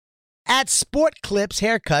At Sport Clips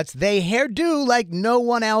Haircuts, they hairdo like no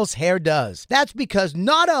one else hair does. That's because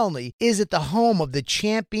not only is it the home of the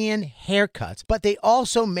champion haircuts, but they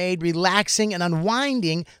also made relaxing and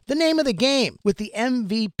unwinding the name of the game. With the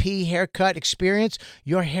MVP haircut experience,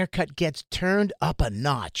 your haircut gets turned up a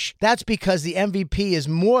notch. That's because the MVP is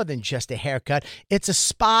more than just a haircut. It's a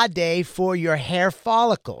spa day for your hair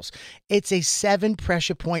follicles. It's a 7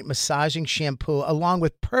 pressure point massaging shampoo along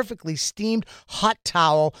with perfectly steamed hot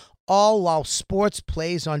towel, all while sports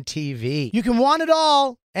plays on TV. You can want it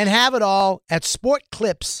all and have it all at Sport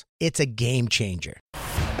Clips. It's a game changer.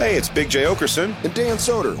 Hey, it's Big J. Okerson. And Dan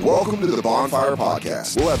Soder. Welcome to the Bonfire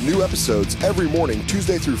Podcast. We'll have new episodes every morning,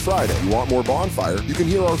 Tuesday through Friday. You want more Bonfire? You can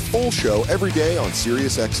hear our full show every day on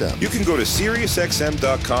SiriusXM. You can go to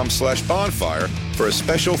SiriusXM.com/bonfire for a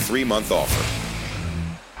special 3-month offer.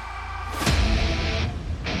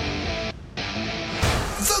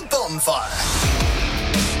 The Bonfire.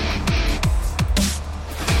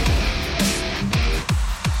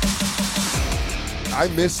 I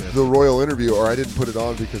missed the Royal interview, or I didn't put it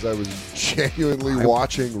on because I was genuinely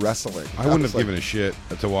watching wrestling. I wouldn't have given a shit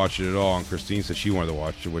to watch it at all, and Christine said she wanted to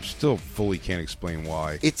watch it, which still fully can't explain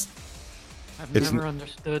why. I've never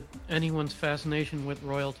understood anyone's fascination with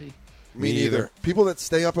royalty. Me neither. People that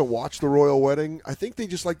stay up and watch the royal wedding, I think they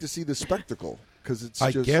just like to see the spectacle.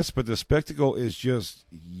 I guess, but the spectacle is just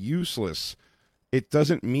useless. It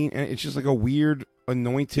doesn't mean, it's just like a weird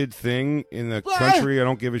anointed thing in the country I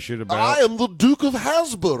don't give a shit about. I am the Duke of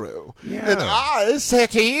Hasbro, and I say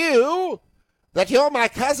to you that you're my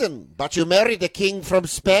cousin, but you married a king from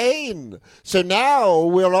Spain, so now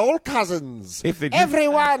we're all cousins.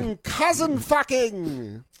 Everyone cousin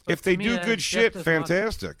fucking. If they do good shit,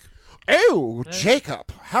 fantastic. Oh,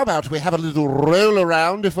 Jacob, how about we have a little roll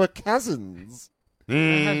around if we're cousins?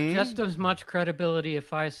 It has just as much credibility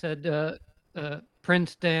if I said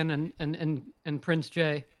Prince Dan and Prince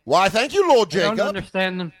Jay. Why, thank you, Lord Jacob. I don't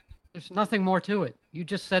understand them. There's nothing more to it. You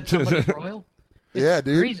just said somebody's royal? Yeah,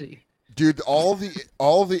 dude. Crazy. Dude, all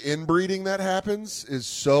the inbreeding that happens is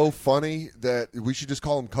so funny that we should just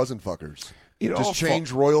call them cousin fuckers. Just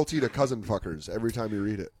change royalty to cousin fuckers every time you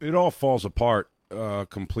read it. It all falls apart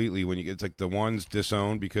completely when you get like the one's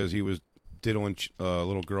disowned because he was diddling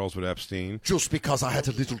little girls with Epstein. Just because I had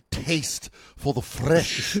a little taste for the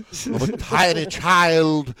flesh of a tiny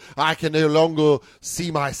child, I can no longer see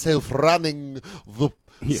myself running the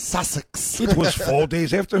Sussex. It was 4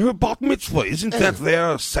 days after her bat mitzvah. Isn't that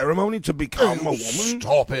their ceremony to become a woman?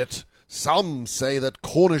 Stop it. Some say that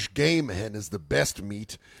Cornish game hen is the best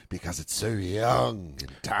meat because it's so young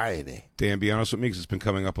and tiny. Dan, be honest with me because it's been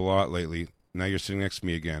coming up a lot lately. Now you're sitting next to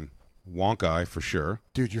me again. Wonk eye for sure.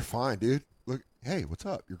 Dude, you're fine, dude. Look, hey, what's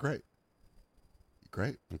up? You're great. You're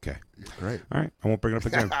great. Okay. You're great. All right. I won't bring it up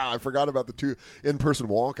again. I forgot about the two in-person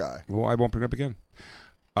wonk eye. Well, I won't bring it up again.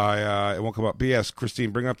 It won't come up. BS, Christine,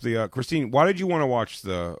 bring up the... Christine, why did you want to watch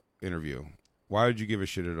the interview? Why did you give a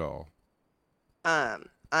shit at all?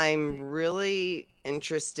 I'm really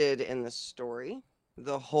interested in the story.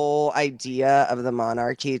 The whole idea of the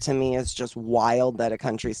monarchy to me is just wild that a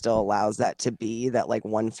country still allows that to be, that like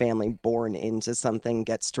one family born into something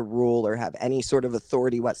gets to rule or have any sort of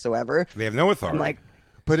authority whatsoever. They have no authority. I'm like,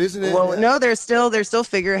 but isn't it? Well, no, they're still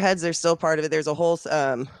figureheads. They're still part of it. There's a whole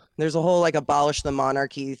like abolish the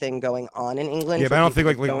monarchy thing going on in England. Yeah, but I don't think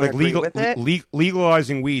like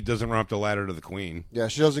legalizing weed doesn't run up the ladder to the queen. Yeah,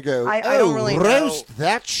 she doesn't go. I don't really roast know.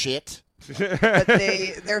 that shit. But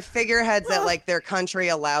they're figureheads that like their country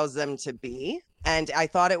allows them to be. And I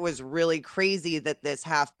thought it was really crazy that this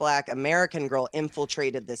half-black American girl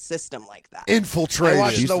infiltrated this system like that. Infiltrated. I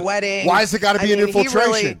watched the wedding. Why has it got to be an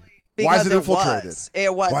infiltration? Why is it infiltrated?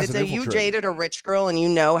 It was. You dated a rich girl, and you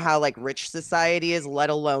know how like rich society is,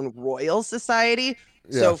 let alone royal society.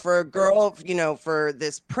 Yeah. So for a girl, for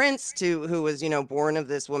this prince who was, born of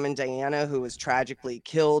this woman Diana, who was tragically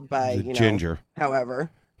killed by, ginger.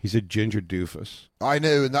 However. He's a ginger doofus. I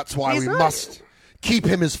know, and that's why we must keep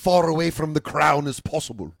him as far away from the crown as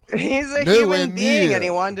possible. He's a human being, and he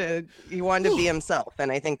wanted to be himself.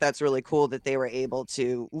 And I think that's really cool that they were able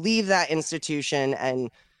to leave that institution and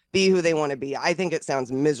be who they want to be. I think it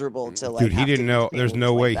sounds miserable to like. Dude, he didn't know. There's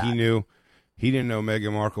no way he knew. He didn't know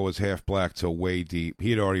Meghan Markle was half black till way deep. He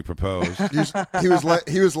had already proposed.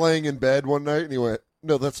 he was laying in bed one night, and he went,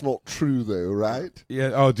 "No, that's not true, though, right?"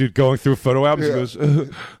 Yeah. Oh, dude, going through photo albums, he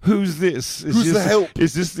goes, "Who's this? Who's the help?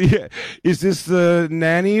 Is this the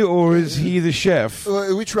nanny or is he the chef?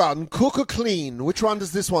 Which one, cook or clean? Which one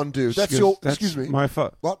does this one do? Excuse me, my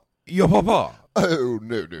fault. What? Your papa." Oh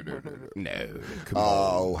no! No, come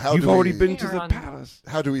on. You've already been to the palace.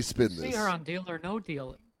 How do we spin this? See her on Deal or No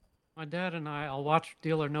Deal. My dad and I'll watch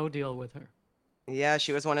Deal or No Deal with her. Yeah,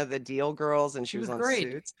 she was one of the Deal girls, and she was on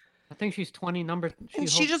great. Suits. I think she's 20 number.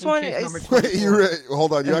 She just wanted. Wait,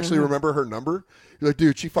 hold on. You actually remember her number? You're like,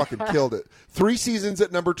 dude, she fucking killed it. 3 seasons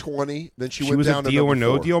at number 20. Then she went was down a to Deal or number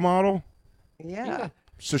No 4. Deal model. Yeah.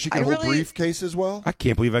 So she can hold briefcase as well. I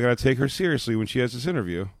can't believe I got to take her seriously when she has this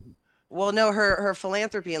interview. Well, no, her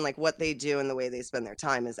philanthropy and like what they do and the way they spend their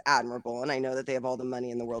time is admirable, and I know that they have all the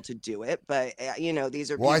money in the world to do it. But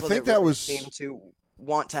these are people that really seem to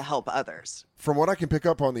want to help others. From what I can pick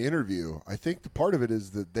up on the interview, I think the part of it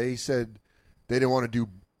is that they said they didn't want to do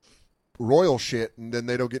royal shit, and then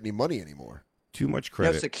they don't get any money anymore. Too much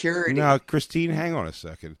credit. No security. Now, Christine, hang on a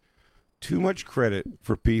second. Too much credit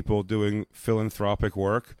for people doing philanthropic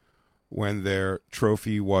work when they're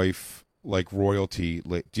trophy wife, like royalty.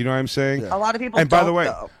 Do you know what I'm saying? Yeah. A lot of people. And by the don't, way,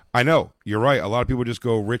 though. I know you're right. A lot of people just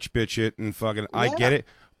go rich bitch it and fucking. Yeah. I get it,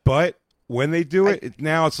 but when they do it,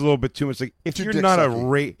 now it's a little bit too much. Like if you're not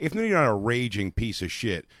if you're not a raging piece of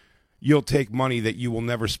shit, you'll take money that you will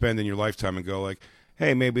never spend in your lifetime and go like,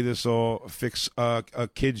 hey, maybe this will fix a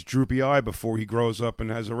kid's droopy eye before he grows up and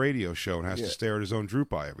has a radio show and has to stare at his own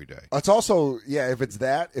droop eye every day. It's also, if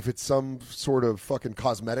it's some sort of fucking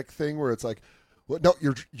cosmetic thing where it's like, well, no,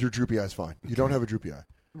 your droopy eye's fine. You don't have a droopy eye.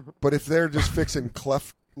 But if they're just fixing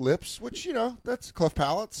cleft lips, which, that's cleft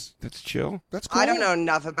palates. That's chill. That's cool. I don't know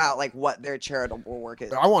enough about like what their charitable work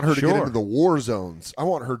is. I want her to get into the war zones. I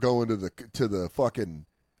want her going to the fucking...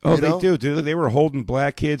 Oh, they do, dude. They were holding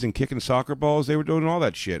black kids and kicking soccer balls. They were doing all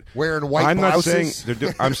that shit. Wearing white I'm blouses. Not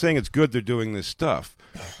saying I'm saying it's good they're doing this stuff,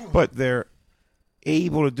 but they're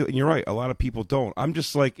able to do it. And you're right, a lot of people don't. I'm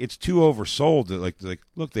just like, it's too oversold. That like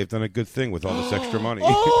look, they've done a good thing with all this extra money.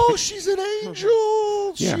 Oh, she's an angel.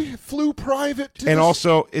 Yeah. She flew private. And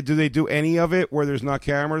also, do they do any of it where there's not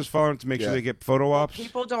cameras following to make sure they get photo ops?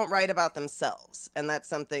 People don't write about themselves, and that's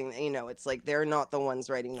something, it's like they're not the ones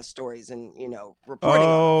writing the stories and, reporting.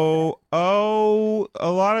 Oh,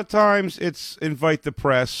 a lot of times it's invite the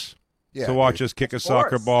press to watch us kick a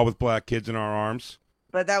soccer ball with black kids in our arms.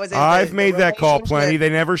 But that was I've made that call plenty. They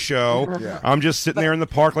never show. I'm just sitting there in the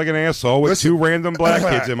park like an asshole with 2 random black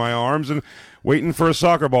kids in my arms and waiting for a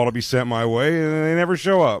soccer ball to be sent my way, and they never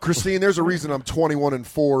show up. Christine, there's a reason I'm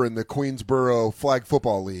 21-4 in the Queensboro Flag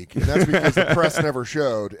Football League, and that's because the press never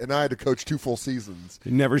showed, and I had to coach 2 full seasons.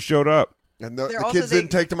 They never showed up. And the kids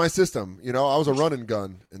didn't take to my system. I was a running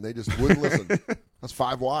gun, and they just wouldn't listen. That's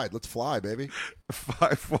 5 wide. Let's fly, baby.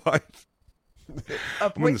 5 wide. A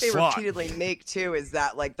point they repeatedly make too is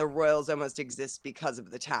that like the royals almost exist because of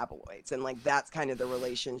the tabloids, and like that's kind of the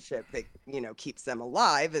relationship that keeps them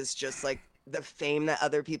alive, is just like the fame that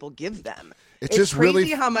other people give them. It's just crazy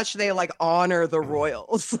really how much they like honor the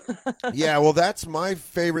royals. Yeah, well, that's my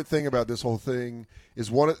favorite thing about this whole thing is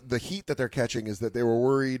one of the heat that they're catching is that they were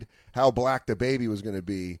worried how black the baby was going to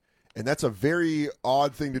be. And that's a very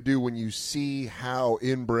odd thing to do when you see how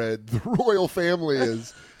inbred the royal family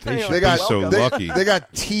is. They got so lucky. They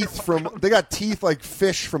got teeth like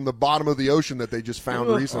fish from the bottom of the ocean that they just found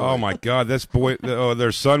recently. Oh my God,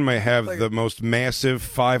 their son may have the most massive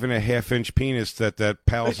 5.5-inch penis that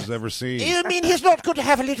palace has ever seen. You mean he's not going to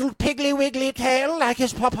have a little piggly wiggly tail like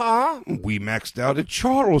his papa? We maxed out at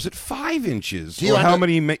Charles at 5 inches. How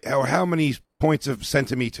many points of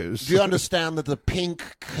centimeters? Do you understand that the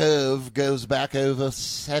pink curve goes back over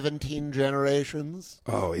 17 generations?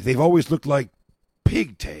 Oh, they've always looked like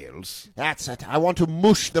pigtails. That's it. I want to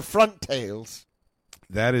mush the front tails.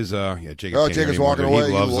 That is, Jacob. Oh, Jacob's walking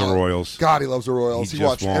away. He loves the Royals. God, he loves the Royals. He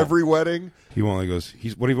watched every wedding. He only goes.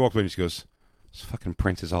 When he walks away, he goes, "This fucking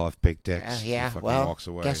princes all have big dicks." Walks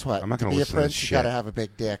away. Guess what? I'm not going to to be a listen to prince. this You shit. got to have a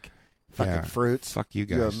big dick. Fucking fruits. Fuck you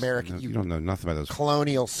guys. You're American. You don't know nothing about those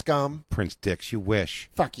colonial scum. Prince dicks. You wish.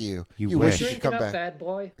 Fuck you. You wish you could come back. Bad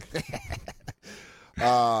boy.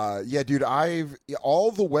 Yeah, dude.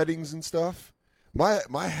 All the weddings and stuff.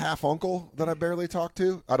 My half uncle that I barely talk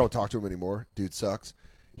to. I don't talk to him anymore. Dude sucks.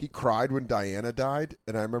 He cried when Diana died,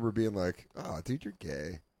 and I remember being like, "Oh, dude, you're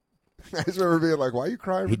gay." I just remember being like, "Why are you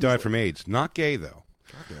crying?" He died from AIDS. Not gay though.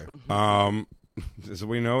 Okay. As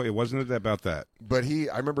we know, it wasn't about that. But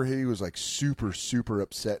I remember he was like super, super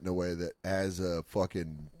upset in a way that as a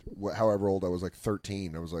fucking, however old I was, like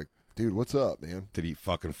 13, I was like, dude, what's up, man? Did he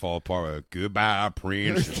fucking fall apart? Goodbye,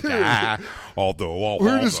 Prince. Although we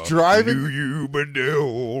were just driving. We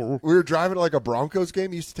were driving to like a Broncos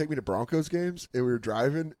game. He used to take me to Broncos games, and we were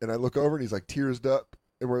driving, and I look over, and he's like teared up,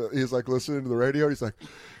 and he's like listening to the radio. And he's like,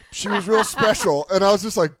 she was real special, and I was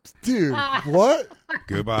just like, dude, what?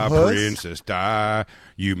 Goodbye, Princess Di.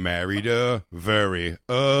 You married a very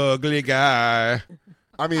ugly guy.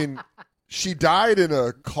 I mean, she died in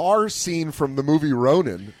a car scene from the movie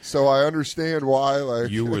Ronin, so I understand why. Like,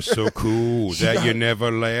 You were so cool that you never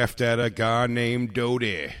laughed at a guy named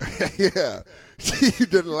Dodie. yeah, you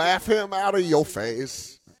didn't laugh him out of your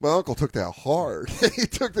face. My uncle took that hard. He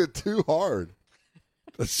took it too hard.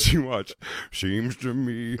 That's too much. Seems to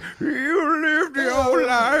me you lived your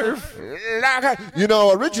life. You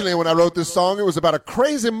know, originally when I wrote this song, it was about a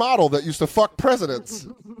crazy model that used to fuck presidents.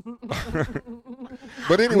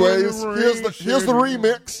 But anyways, here's the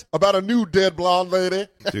remix about a new dead blonde lady.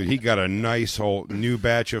 Dude, he got a nice whole new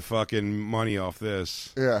batch of fucking money off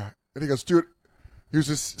this. Yeah. And he goes, dude, he was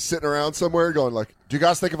just sitting around somewhere going like, do you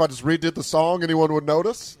guys think if I just redid the song, anyone would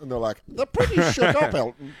notice? And they're like, they're pretty shook up,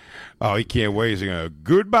 Elton. Oh, he can't wait. He's going to,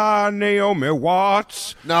 goodbye, Naomi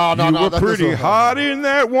Watts. No, you were that pretty doesn't- hot in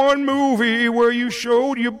that one movie where you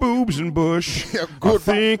showed your boobs and bush. Yeah, I goodbye.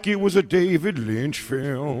 think it was a David Lynch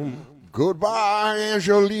film. Goodbye,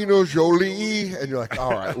 Angelina Jolie. And you're like,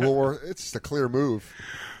 all right, well, it's just a clear move.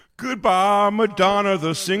 Goodbye, Madonna,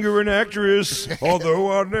 the singer and actress.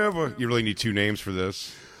 Although I never. You really need two names for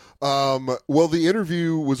this. Well, the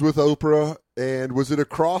interview was with Oprah, and was it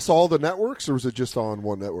across all the networks, or was it just on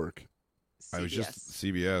one network? I was just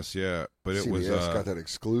CBS, yeah, but it CBS was got that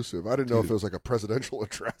exclusive. I didn't know if it was like a presidential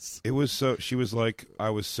address. It was so. She was like, I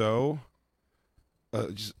was so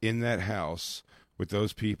just in that house with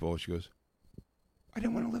those people. She goes, I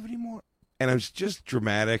didn't want to live anymore, and I was just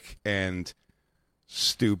dramatic and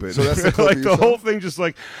stupid. So that's the clip like you the saw? whole thing. Just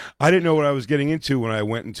like I didn't know what I was getting into when I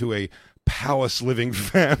went into a palace living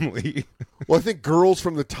family. Well, I think girls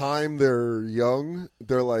from the time they're young,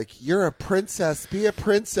 they're like, you're a princess, be a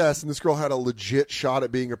princess. And this girl had a legit shot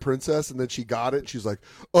at being a princess, and then she got it, and she's like,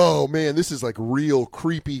 oh, man, this is like real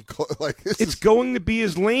creepy. Like It's going to be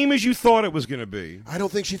as lame as you thought it was going to be. I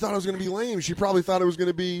don't think she thought it was going to be lame. She probably thought it was going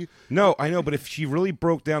to be... No, I know, but if she really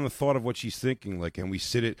broke down the thought of what she's thinking, like, and we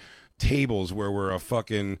sit at tables where we're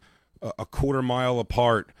a quarter mile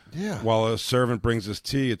apart, Yeah. while a servant brings us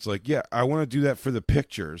tea, it's like, yeah, I want to do that for the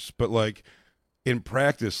pictures, but like in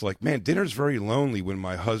practice, like, man, dinner's very lonely when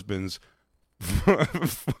my husband's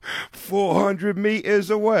 400 meters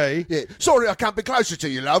away. Yeah. Sorry, I can't be closer to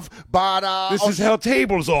you, love, but... This is how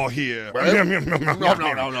tables are here.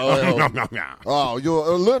 Oh,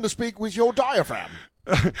 you'll learn to speak with your diaphragm.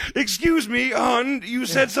 Excuse me, hon, you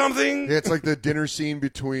said something? Yeah, it's like the dinner scene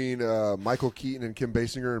between Michael Keaton and Kim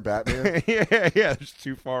Basinger in Batman. yeah, it's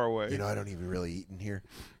too far away. You know, I don't even really eat in here.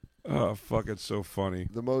 Oh, fuck, it's so funny.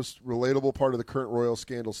 The most relatable part of the current royal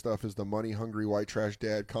scandal stuff is the money-hungry white trash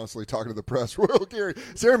dad constantly talking to the press. Royal Gary,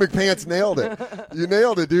 Sarah McPants nailed it. You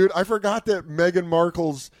nailed it, dude. I forgot that Meghan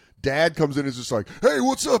Markle's dad comes in and is just like, hey,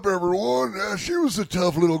 what's up, everyone? She was a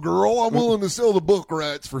tough little girl. I'm willing to sell the book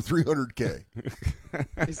rights for $300K.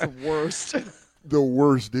 He's the worst. The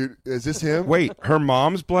worst, dude. Is this him? Wait, her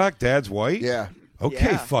mom's black, dad's white? Yeah.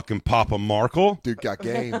 Okay, Yeah. fucking Papa Markle. Dude got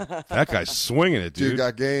game. That guy's swinging it, Dude dude.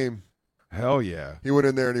 got game. Hell yeah. He went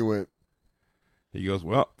in there and he went, He goes,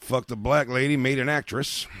 well, fuck the black lady, made an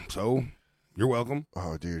actress, so you're welcome.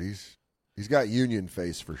 oh, dude, he's got union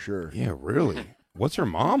face for sure. Yeah, really? What's her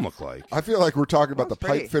mom look like? I feel like we're talking about the That's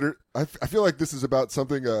pipe pretty. fitter. I feel like this is about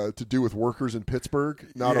something to do with workers in Pittsburgh,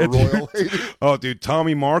 not Yeah, a royal dude. lady. Oh, dude,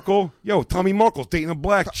 Tommy Markle? Yo, Tommy Markle's dating a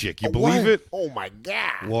black chick. You believe What? it? Oh, my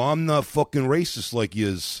God. Well, I'm not fucking racist like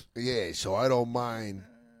yous. Yeah, so I don't mind.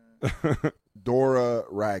 Dora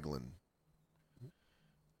Raglan.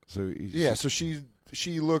 So he's Yeah, so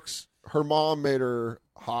she looks, her mom made her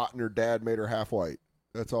hot and her dad made her half white.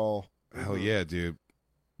 That's all. hell yeah, dude.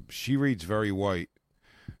 She reads very white,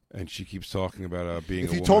 and she keeps talking about being.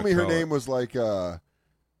 If a you woman told of me her color. name was like,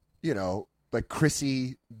 like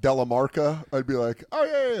Chrissy Delamarca, I'd be like, oh,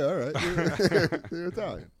 yeah, all right. You're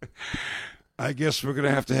Italian. I guess we're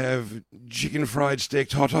gonna have to have chicken fried steak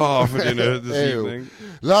tartare for dinner this Ew. evening.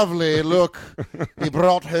 Lovely. Look, he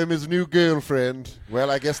brought home his new girlfriend.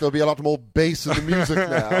 Well, I guess there'll be a lot more bass in the music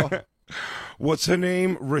now. What's her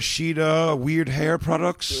name? Rashida Weird Hair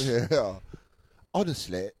Products. Yeah.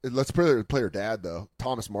 Honestly, let's play her dad, though.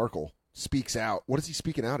 Thomas Markle speaks out. What is he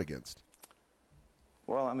speaking out against?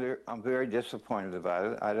 Well, I'm very disappointed about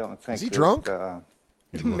it. I don't think Is he that, drunk?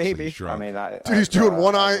 Maybe. He's drunk. I mean, Dude, he's doing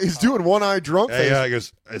one eye. He's doing one eye drunk face. Hey, I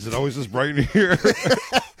guess is it always this bright in here?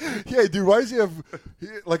 Yeah, dude. Why does he have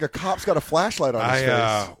like a cop's got a flashlight on his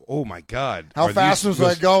face? Oh my God! How Are fast these-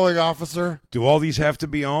 was I going, officer? Do all these have to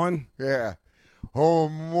be on? Yeah. Oh,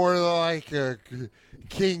 more like a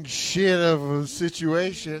king shit of a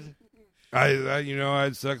situation. I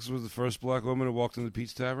had sex with the first black woman who walked into the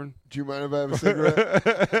Pete's Tavern. Do you mind if I have a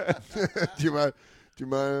cigarette? Do you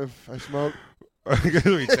mind if I smoke? He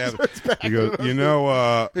goes, you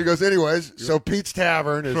know, he goes, anyways, so Pete's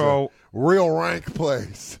Tavern is a real rank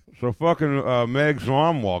place. So fucking Meg's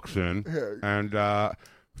mom walks in, and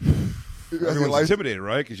everyone's intimidated,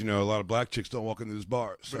 right? Because, you know, a lot of black chicks don't walk into this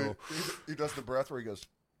bar. So he does the breath where he goes,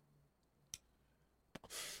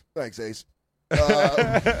 thanks, Ace.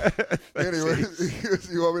 Anyway,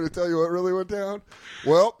 you want me to tell you what really went down?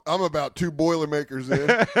 Well, I'm about 2 Boilermakers in,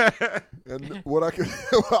 and what I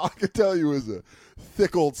can tell you is a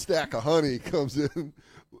thick old stack of honey comes in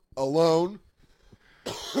alone.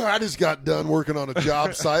 I just got done working on a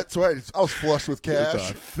job site, so I was flush with cash.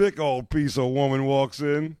 A thick old piece of woman walks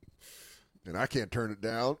in, and I can't turn it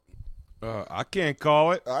down. I can't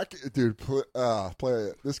call it. Dude, play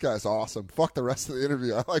it. This guy's awesome. Fuck the rest of the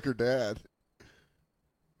interview. I like her dad.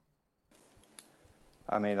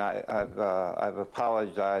 I mean, I've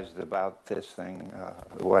apologized about this thing,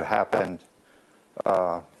 what happened,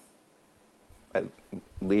 at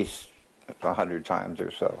least 100 times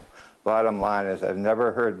or so. Bottom line is, I've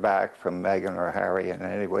never heard back from Meghan or Harry in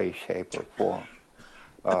any way, shape, or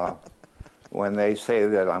form. When they say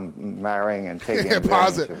that I'm marrying and taking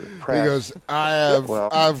advantage of the press, he goes,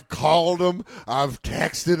 I've called them, I've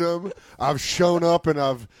texted them, I've shown up, and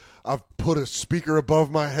I've put a speaker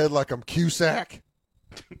above my head like I'm Cusack.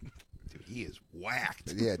 Dude, he is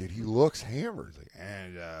whacked. Yeah, dude, he looks hammered.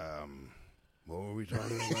 And what were we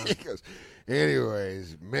talking about? He goes,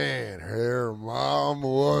 anyways, man, her mom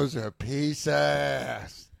was a piece of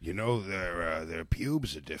ass. You know, their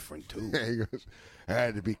pubes are different too. He goes, I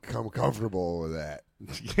had to become comfortable with that.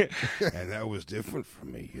 And that was different for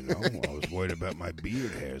me, you know. I was worried about my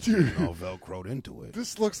beard hairs getting all velcroed into it.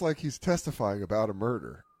 This looks like he's testifying about a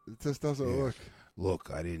murder. It just doesn't look.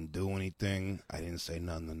 Look, I didn't do anything. I didn't say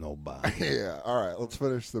nothing to nobody. Yeah, all right, let's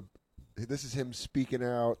finish this is him speaking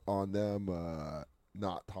out on them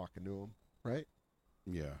not talking to him, right?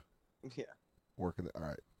 Yeah. Yeah. All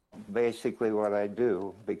right. basically what I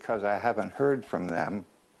do, because I haven't heard from them,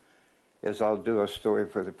 is I'll do a story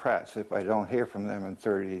for the press. If I don't hear from them in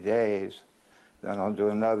 30 days, then I'll do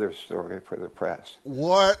another story for the press.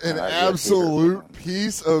 What an absolute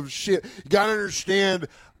piece of shit. You got to understand,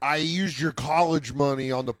 I used your college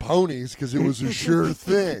money on the ponies because it was a sure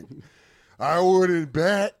thing. I wouldn't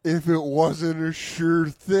bet if it wasn't a sure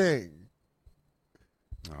thing.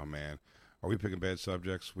 Oh, man. Are we picking bad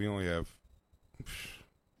subjects? We only have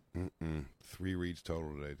 3 reads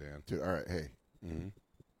total today, Dan. Dude, all right, hey.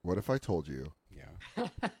 What if I told you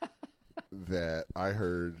that I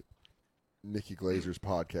heard Nikki Glazer's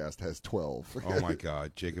podcast has 12? Oh, my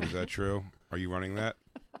God. Jacob, is that true? Are you running that?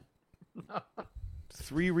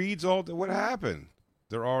 3 reads all day? What happened?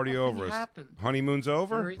 They're already over us. Honeymoon's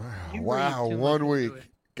over? Wow, 1 week.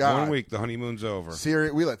 God. 1 week, the honeymoon's over.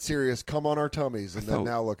 We let Sirius come on our tummies, and then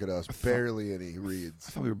now look at us. Barely any reads.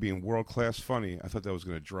 I thought we were being world-class funny. I thought that was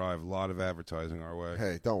going to drive a lot of advertising our way.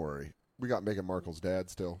 Hey, don't worry. We got Meghan Markle's dad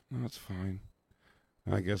still. No, that's fine.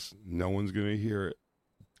 I guess no one's going to hear it.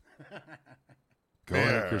 Go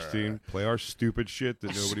ahead, Christine. Play our stupid shit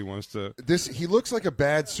that nobody wants to. He looks like a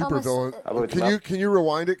bad supervillain. Can you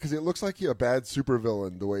rewind it? Because it looks like a bad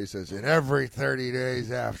supervillain the way he says, and every 30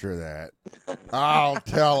 days after that, I'll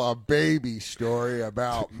tell a baby story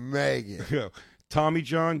about Meghan. Tommy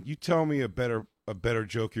John, you tell me a better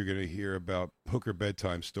joke you're going to hear about hooker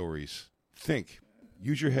bedtime stories. Think.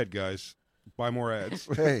 Use your head, guys. Buy more ads.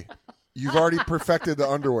 Hey. You've already perfected the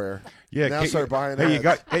underwear. Yeah, now start buying ads. You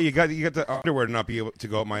got the underwear to not be able to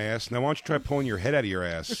go up my ass. Now why don't you try pulling your head out of your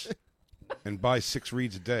ass and buy 6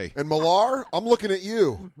 reads a day? And Millar, I'm looking at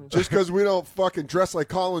you. Just because we don't fucking dress like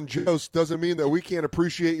Colin Jost doesn't mean that we can't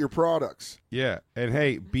appreciate your products. Yeah, and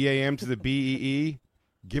hey, BAM to the BEE,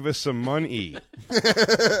 give us some money.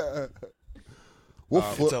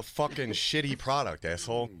 It's a fucking shitty product,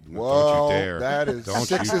 asshole. Well, don't you dare. That is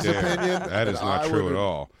Six's opinion. That is not true at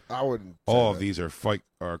all. I wouldn't. All of these are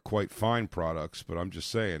quite fine products, but I'm just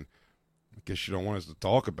saying, I guess you don't want us to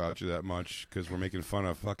talk about you that much because we're making fun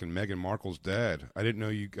of fucking Meghan Markle's dad. I didn't know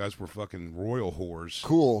you guys were fucking royal whores.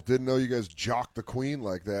 Cool. Didn't know you guys jocked the queen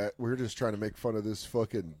like that. We were just trying to make fun of this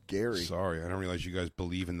fucking Gary. Sorry, I don't realize you guys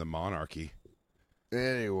believe in the monarchy.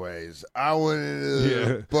 Anyways, I went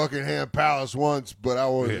into Buckingham Palace once, but I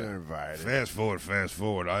wasn't invited. Fast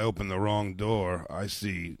forward. I opened the wrong door. I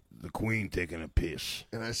see the queen taking a piss.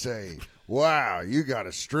 And I say, wow, you got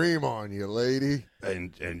a stream on you, lady.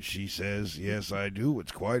 And she says, yes, I do.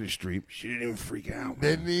 It's quite a stream. She didn't even freak out.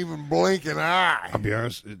 Didn't even blink an eye. I'll be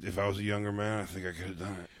honest, if I was a younger man, I think I could have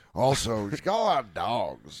done it. Also, she's got a lot of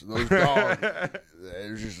dogs. Those dogs,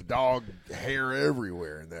 there's just dog hair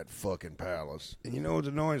everywhere in that fucking palace. And you know what's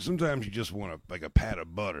annoying? Sometimes you just want a pat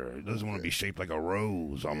of butter. It doesn't want to be shaped like a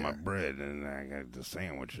rose on my bread, and I got the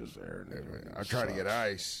sandwiches there. I try to get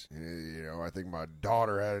ice. You know, I think my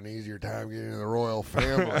daughter had an easier time getting into the royal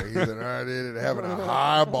family than I did at having a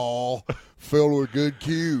highball filled with good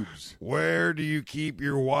cubes. Where do you keep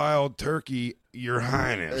your wild turkey, Your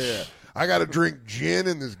Highness? Yeah. I got to drink gin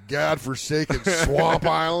in this godforsaken swamp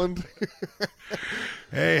island.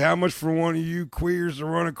 Hey, how much for one of you queers to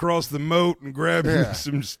run across the moat and grab me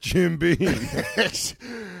some Jim Beam?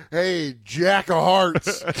 Hey, Jack of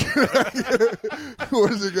Hearts.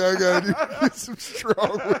 What is it I got to do? Get some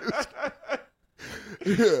strong whiskey.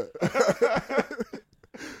 Yeah.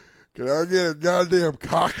 Can I get a goddamn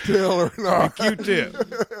cocktail or not? Q-tip.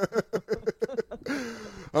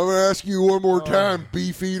 I'm going to ask you one more time,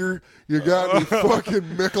 Beefeater. You got any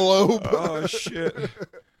fucking Michelob? Oh, shit.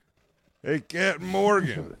 Hey, Captain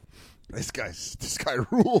Morgan. This guy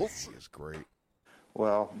rules. He's great.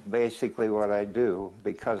 Well, basically what I do,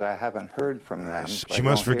 because I haven't heard from them. She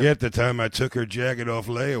must forget the time I took her jacket off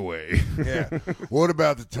layaway. Yeah. What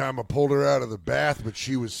about the time I pulled her out of the bath, but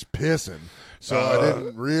she was pissing, so I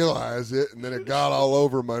didn't realize it, and then it got all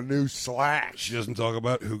over my new slacks. She doesn't talk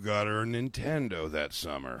about who got her a Nintendo that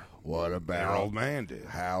summer. What about her old man did?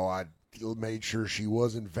 How I made sure she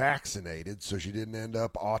wasn't vaccinated so she didn't end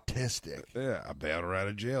up autistic. Yeah, I bailed her out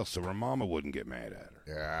of jail so her mama wouldn't get mad at her.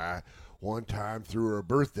 Yeah, one time threw her a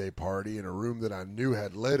birthday party in a room that I knew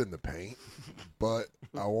had lead in the paint, but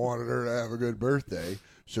I wanted her to have a good birthday,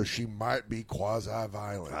 so she might be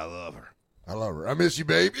quasi-violent. I love her. I love her. I miss you,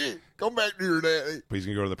 baby. Come back to your daddy. But he's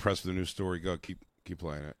going to go to the press for the new story. Go, keep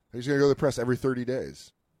playing it. He's going to go to the press every 30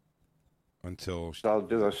 days. Until I'll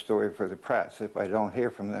do a story for the press. If I don't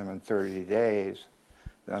hear from them in 30 days,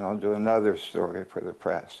 then I'll do another story for the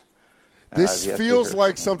press. This feels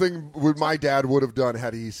like something my dad would have done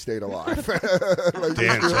had he stayed alive. Like,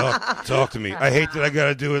 Dan, talk to me. I hate that I got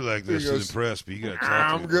to do it like this to the press, but you got to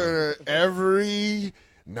talk to me. Every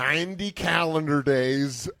 90 calendar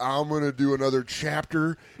days, I'm going to do another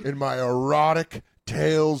chapter in my erotic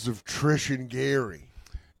tales of Trish and Gary.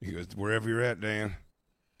 He goes, wherever you're at, Dan.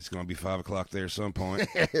 It's going to be 5 o'clock there at some point.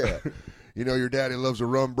 Yeah. You know your daddy loves a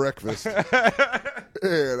rum breakfast.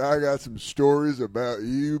 And I got some stories about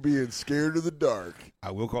you being scared of the dark. I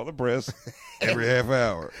will call the press every half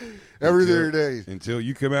hour. Every 30 days. Until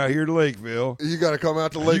you come out here to Lakeville. You got to come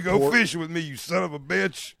out to Lakeport. You go fishing with me, you son of a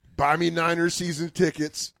bitch. Buy me Niners season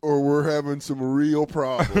tickets or we're having some real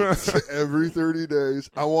problems. Every 30 days.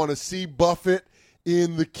 I want to see Buffett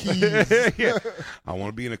in the Keys. Yeah. I want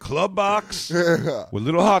to be in a club box with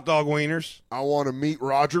little hot dog wieners. I want to meet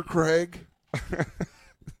Roger Craig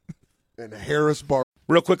and Harris Bar.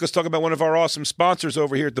 Real quick, let's talk about one of our awesome sponsors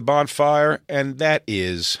over here at the Bonfire, and that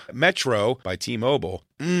is Metro by T-Mobile.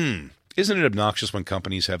 Isn't it obnoxious when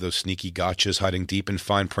companies have those sneaky gotchas hiding deep in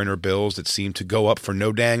fine printer bills that seem to go up for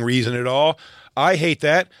no dang reason at all? I hate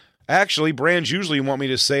that. Actually, brands usually want me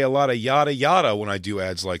to say a lot of yada yada when I do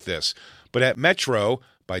ads like this. But at Metro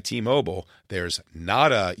by T-Mobile, there's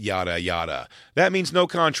nada yada yada. That means no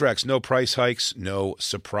contracts, no price hikes, no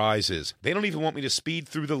surprises. They don't even want me to speed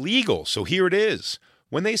through the legal, so here it is.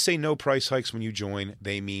 When they say no price hikes when you join,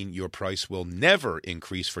 they mean your price will never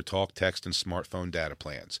increase for talk, text, and smartphone data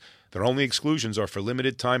plans. Their only exclusions are for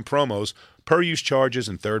limited time promos, per-use charges,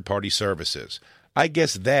 and third-party services. I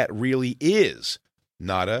guess that really is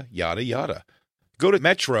nada yada yada. Go to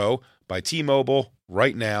Metro by T-Mobile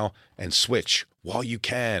right now and switch while you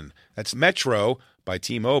can. That's Metro by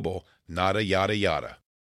T-Mobile, nada yada yada.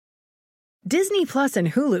 Disney Plus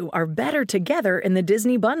and Hulu are better together in the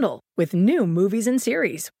Disney Bundle with new movies and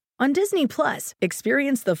series. On Disney Plus,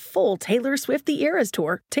 experience the full Taylor Swift The Eras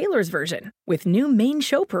Tour, Taylor's version, with new main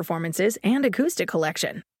show performances and acoustic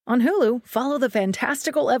collection. On Hulu, follow the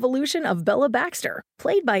fantastical evolution of Bella Baxter,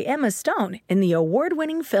 played by Emma Stone in the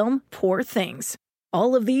award-winning film Poor Things.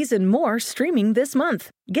 All of these and more streaming this month.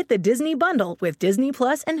 Get the Disney Bundle with Disney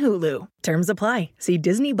Plus and Hulu. Terms apply. See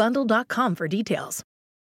DisneyBundle.com for details.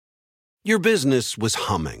 Your business was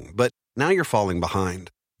humming, but now you're falling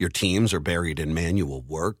behind. Your teams are buried in manual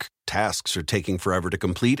work, tasks are taking forever to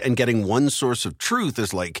complete, and getting one source of truth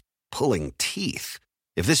is like pulling teeth.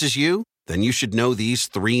 If this is you, then you should know these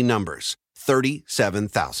three numbers.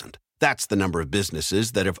 37,000. That's the number of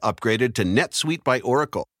businesses that have upgraded to NetSuite by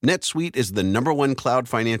Oracle. NetSuite is the #1 cloud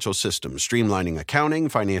financial system, streamlining accounting,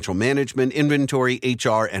 financial management, inventory,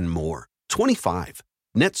 HR, and more. 25.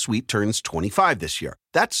 NetSuite turns 25 this year.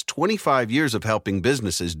 That's 25 years of helping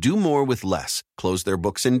businesses do more with less, close their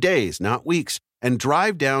books in days, not weeks, and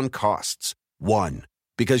drive down costs. One,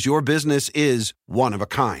 because your business is one of a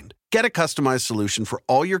kind. Get a customized solution for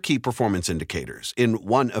all your key performance indicators in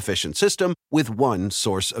one efficient system with one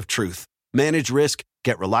source of truth. Manage risk,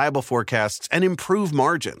 get reliable forecasts, and improve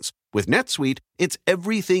margins. With NetSuite, it's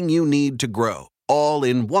everything you need to grow, all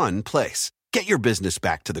in one place. Get your business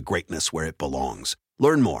back to the greatness where it belongs.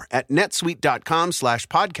 Learn more at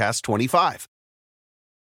netsuite.com/podcast25.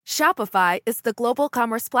 Shopify is the global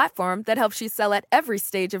commerce platform that helps you sell at every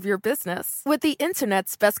stage of your business. With the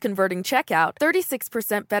internet's best converting checkout,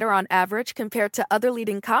 36% better on average compared to other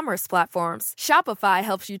leading commerce platforms, Shopify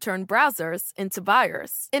helps you turn browsers into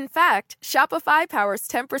buyers. In fact, Shopify powers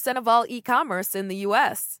 10% of all e-commerce in the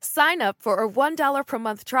U.S. Sign up for a $1 per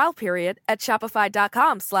month trial period at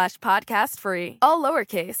shopify.com/podcast-free. All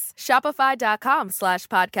lowercase,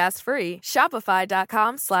 shopify.com/podcast-free,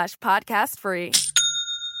 shopify.com/podcast-free.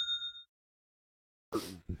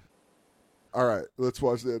 All right, let's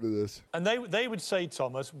watch the end of this. And they would say,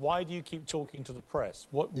 Thomas, why do you keep talking to the press?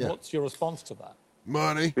 What's your response to that?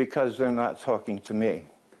 Money. Because they're not talking to me.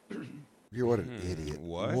 You're what an idiot.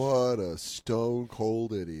 What a stone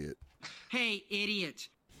cold idiot. Hey, idiot.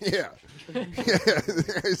 Yeah.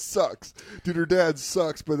 It sucks. Dude, her dad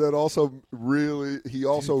sucks, but that also really, he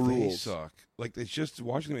also rules. They suck. Like, it's just,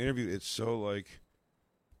 watching them interview, it's so, like,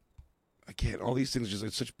 again, all these things are just,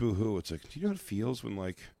 it's such boo-hoo. It's like, do you know how it feels when,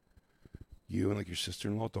 like, you and, like, your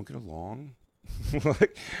sister-in-law don't get along?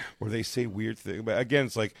 Like, or they say weird things. But, again,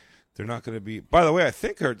 it's like, they're not going to be, by the way, I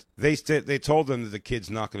think they told them that the kid's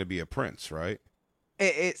not going to be a prince, right?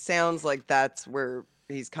 It sounds like that's where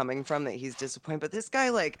he's coming from, that he's disappointed. But this guy,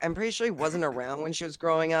 like, I'm pretty sure he wasn't around when she was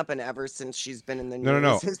growing up, and ever since she's been in the news.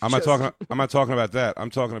 No. I'm not talking about that. I'm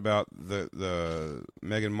talking about the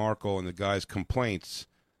Meghan Markle and the guy's complaints,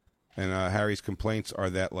 and Harry's complaints are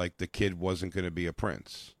that, like, the kid wasn't going to be a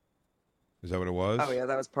prince. Is that what it was? Oh yeah,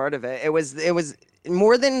 that was part of it. It was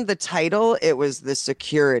more than the title. It was the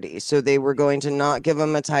security. So they were going to not give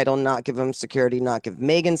him a title, not give him security, not give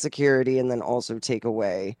Meghan security, and then also take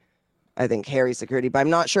away, I think, Harry's security. But I'm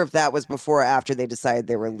not sure if that was before or after they decided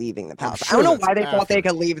they were leaving the palace. I don't know why they thought they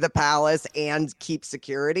could leave the palace and keep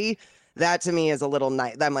security. That to me is a little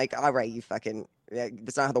nice. I'm like, all right, you fucking.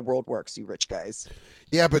 That's not how the world works, you rich guys.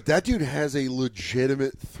 Yeah, but that dude has a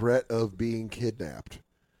legitimate threat of being kidnapped.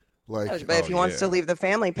 Like, but if he wants to leave the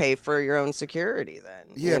family, pay for your own security then.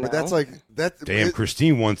 Yeah, but that's like that. Damn,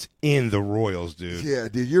 Christine wants in the royals, dude. Yeah,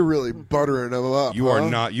 dude, you're really buttering them up. You are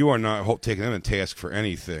not taking them to task for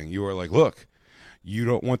anything. You are like, look, you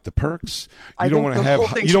don't want the perks. You don't want to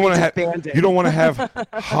have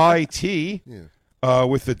high tea. Yeah.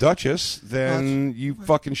 With the Duchess, then you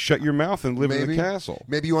fucking shut your mouth and live in the castle.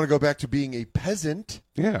 Maybe you want to go back to being a peasant.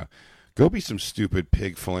 Yeah. Go be some stupid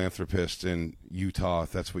pig philanthropist in Utah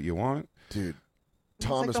if that's what you want. Dude,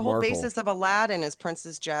 Thomas Markle. The whole basis of Aladdin is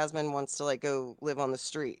Princess Jasmine wants to, like, go live on the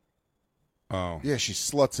street. Oh. Yeah, she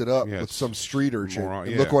sluts it up with some street urchin.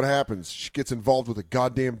 And look what happens. She gets involved with a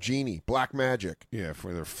goddamn genie. Black magic. Yeah,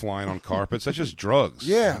 where they're flying on carpets. That's just drugs.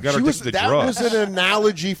 Yeah. You got her addicted to drugs. Was an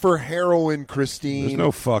analogy for heroin, Christine. There's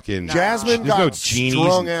no fucking... Jasmine got no genies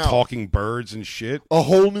strung and out. Talking birds and shit. A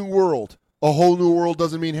whole new world. A whole new world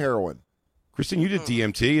doesn't mean heroin. Christine, you did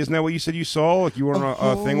DMT. Isn't that what you said you saw? Like you were on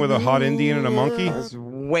a thing with a hot Indian and a monkey? It's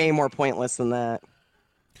way more pointless than that.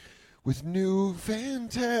 With new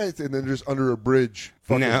fantastic, and then just under a bridge.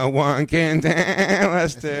 No one can tell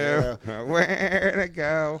us to where to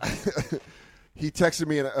go. He texted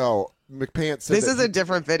me and McPants said this is a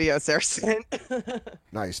different video Sarah sent.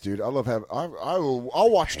 Nice, dude. I love having. I'll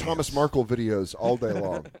watch Thomas Markle videos all day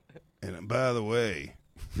long. And by the way,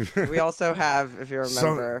 we also have, if you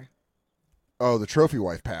remember. The trophy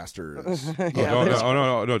wife pastor.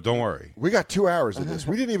 No, don't worry. We got 2 hours of this.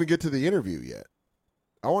 We didn't even get to the interview yet.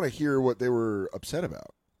 I want to hear what they were upset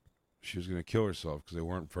about. She was going to kill herself because they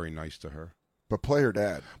weren't very nice to her. But play her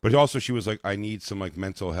dad. But also she was like, I need some like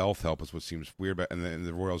mental health help is what seems weird. And then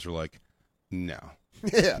the royals are like, no.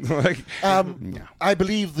 Yeah. Like, no. I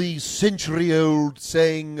believe the century-old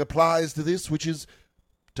saying applies to this, which is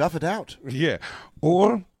tough it out. Yeah.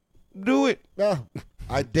 Or do it.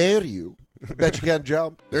 I dare you. Bet you can't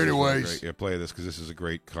jump. Anyways. Yeah, play this because this is a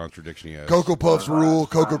great contradiction he has. Cocoa Puffs rule.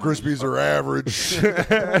 Cocoa Krispies are average.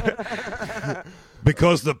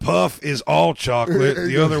 Because the puff is all chocolate,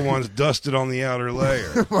 the other one's dusted on the outer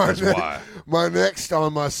layer. That's why. My next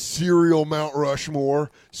on my cereal Mount Rushmore,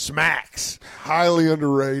 Smacks. Highly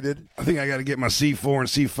underrated. I think I got to get my C4 and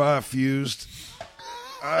C5 fused.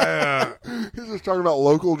 He's just talking about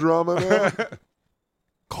local drama now.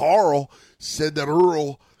 Carl said that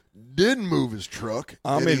Earl didn't move his truck,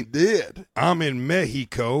 he did. I'm in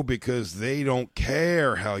Mexico because they don't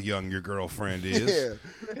care how young your girlfriend is. Yeah,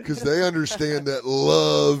 because they understand that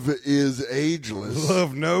love is ageless.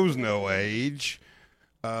 Love knows no age.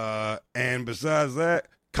 And besides that,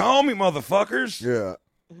 call me, motherfuckers. Yeah.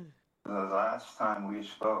 The last time we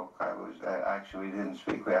spoke, we didn't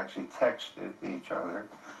speak. We actually texted each other.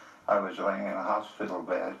 I was laying in a hospital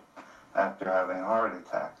bed after having a heart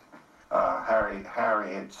attack. Harry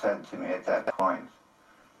had said to me at that point,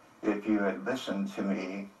 if you had listened to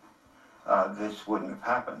me, this wouldn't have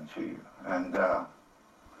happened to you. And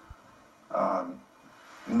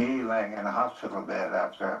me laying in a hospital bed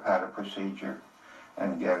after I've had a procedure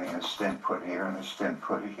and getting a stent put here and a stent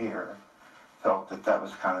put here, felt that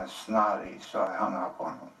was kind of snotty, so I hung up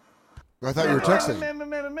on him. I thought you were texting.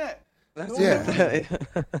 Yeah,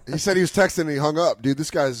 he said he was texting and he hung up. Dude,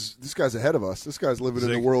 this guy's ahead of us. This guy's living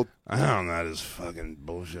in the world. I don't know how this fucking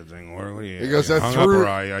bullshit thing works. He goes,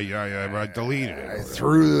 I deleted it. I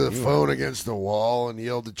threw the phone against the wall and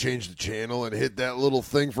yelled to change the channel and hit that little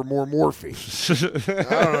thing for more morphine. I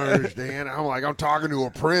don't understand. I'm talking to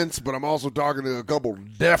a prince, but I'm also talking to a couple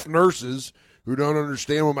deaf nurses who don't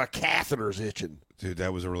understand when my catheter's itching. Dude,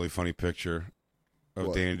 that was a really funny picture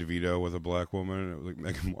of Danny DeVito with a black woman. It was like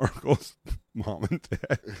Meghan Markle's mom and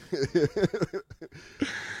dad.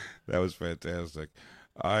 That was fantastic.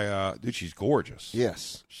 Dude, she's gorgeous.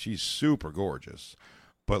 Yes. She's super gorgeous.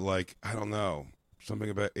 But, like, I don't know.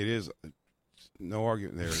 Something about it is no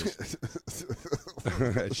argument. There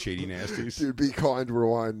it is. Shady Nasties. Dude, Be Kind,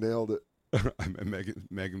 Rewind nailed it.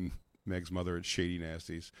 Meg's mother at Shady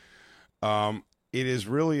Nasties. It is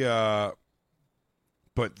really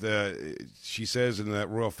but she says in that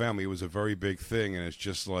royal family it was a very big thing, and it's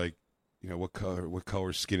just like, what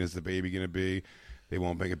color skin is the baby going to be? They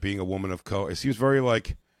won't make it being a woman of color. It seems very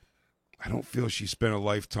like, I don't feel she spent a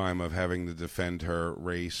lifetime of having to defend her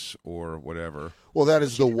race or whatever. Well, that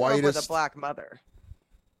is the whitest. With a black mother.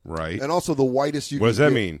 Right. And also the whitest you What does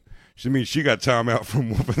that mean? She means she got time out from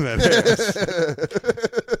whooping that ass.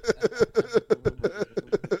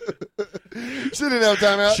 She didn't have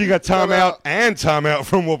time out. She got time out and time out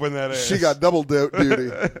from whooping that ass. She got double duty.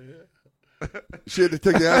 She had to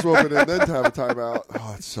take the ass whooping and then have a time out.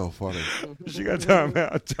 Oh, it's so funny. She got time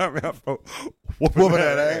out from whooping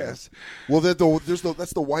that ass. Well,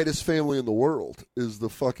 that's the whitest family in the world, is the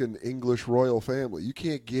fucking English royal family. You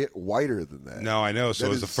can't get whiter than that. No, I know. So it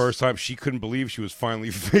was the first time she couldn't believe she was finally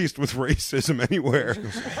faced with racism anywhere.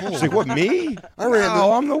 She's like, what, me?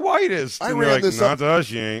 I'm the whitest. I and ran this not up. To us,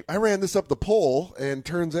 she ain't. I ran this up the poll, and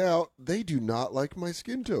turns out they do not like my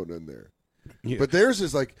skin tone in there. Yeah. But theirs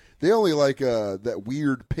is like, they only like that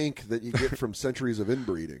weird pink that you get from centuries of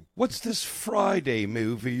inbreeding. What's this Friday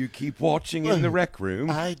movie you keep watching in the rec room?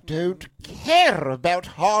 I don't care about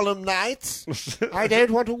Harlem Nights. I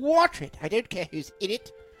don't want to watch it. I don't care who's in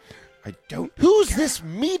it. I don't. Who's this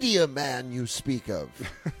media man you speak of?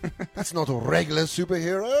 That's not a regular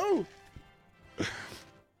superhero.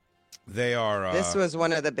 They are. This was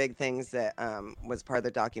one of the big things that was part of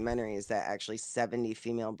the documentary, is that actually 70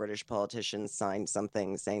 female British politicians signed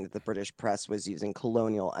something saying that the British press was using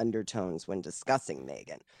colonial undertones when discussing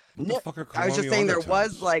Meghan. What the fuck are I was just colonial saying undertones? there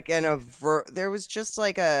was like there was just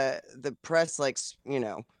like the press, like, I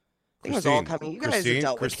think it was all coming. You guys have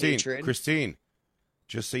dealt with hatred. Christine,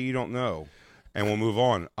 just say you don't know, and we'll move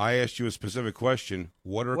on. I asked you a specific question.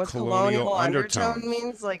 What are colonial undertones? Undertone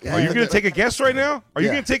means? Like, are you going to take a guess right now? Are you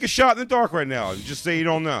going to take a shot in the dark right now and just say you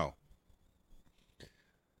don't know?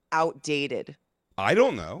 Outdated. I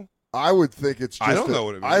don't know. I would think it's just I don't know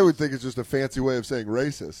what it means. I would think it's just a fancy way of saying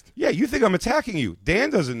racist. Yeah, you think I'm attacking you. Dan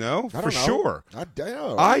doesn't know, I for don't know. sure.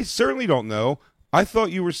 I certainly don't know. I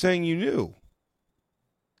thought you were saying you knew.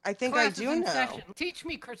 I think Class I is do in know. session. Teach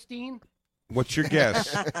me, Christine. What's your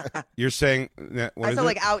guess? You're saying that, what I is feel it?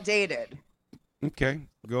 like outdated. Okay,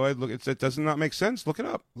 go ahead. Look, it does not make sense. Look it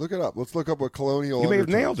up. Look it up. Let's look up what colonial. You may have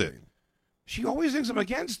undertones nailed it. mean. She always thinks I'm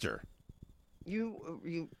against her. Your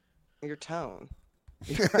tone.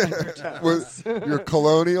 Was your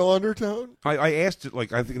colonial undertone? I asked it,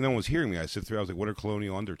 like, I think no one was hearing me. I said through. I was like, "What are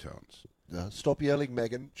colonial undertones?" Stop yelling,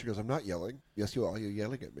 Megan. She goes, I'm not yelling. Yes, you are. You're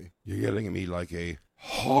yelling at me. You're yelling at me like a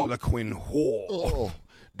harlequin whore. Oh,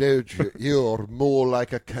 dude, you're more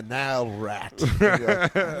like a canal rat. I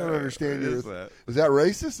don't understand you. Is that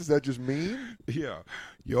racist? Is that just mean? Yeah.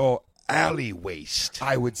 You're alley waste.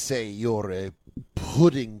 I would say you're a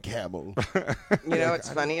pudding camel. You know what's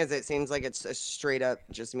funny is it seems like it's a straight up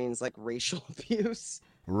just means like racial abuse.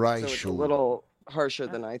 Racial. So it's a little harsher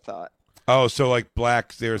than I thought. Oh, so like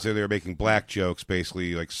black. They're making black jokes,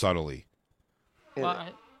 basically, like subtly. Well,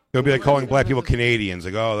 It'll be like calling black people Canadians.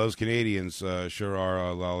 Like, oh, those Canadians sure are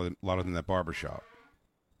a lot of them in that barbershop.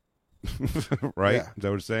 Right? Yeah. Is that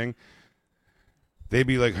what it's saying? They'd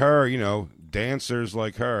be like her, dancers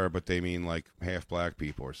like her, but they mean like half black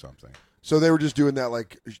people or something. So they were just doing that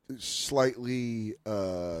like slightly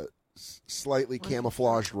camouflaged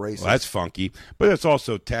racist. Well, that's funky, but that's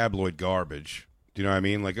also tabloid garbage. Do you know what I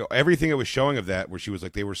mean? Like everything it was showing of that, where she was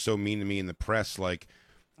like, they were so mean to me in the press, like.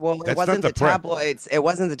 Well, it wasn't the tabloids. It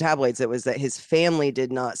wasn't the tabloids. It was that his family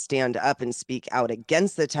did not stand up and speak out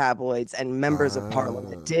against the tabloids, and members of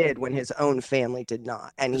parliament did when his own family did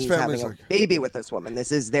not. And he's having a baby with this woman.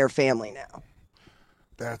 This is their family now.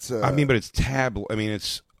 That's. I mean, but it's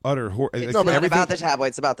it's utter horror. It's not about the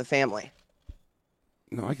tabloids. It's about the family.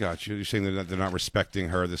 No, I got you. You're saying they're not respecting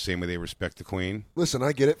her the same way they respect the Queen. Listen,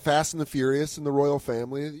 I get it. Fast and the Furious and the royal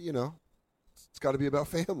family. It's got to be about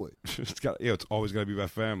family. It's always got to be about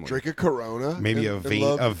family. Drink a Corona. Maybe a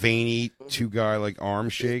veiny two-guy like arm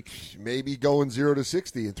shake. Maybe going 0 to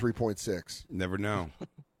 60 in 3.6. Never know.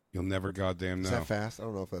 You'll never goddamn know. Is that fast? I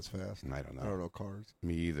don't know if that's fast. I don't know. I don't know cars.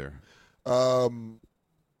 Me either.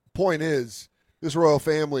 Point is, this royal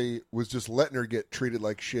family was just letting her get treated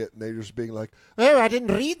like shit, and they're just being like, "Oh, I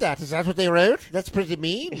didn't read that. Is that what they wrote? That's pretty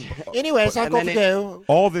mean." Anyways, I've got to go.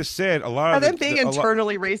 All this said, a lot of them being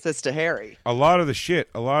internally racist to Harry. A lot of the shit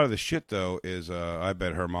though is, I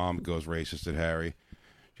bet her mom goes racist at Harry.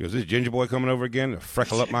 She goes, "This ginger boy coming over again to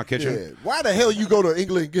freckle up my kitchen." Yeah. Why the hell you go to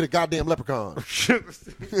England and get a goddamn leprechaun?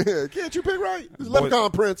 Can't you pick right? This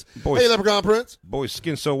leprechaun prince. Hey, leprechaun prince. Boy's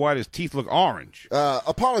skin so white his teeth look orange.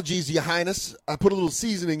 Apologies, your highness. I put a little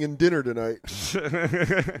seasoning in dinner tonight.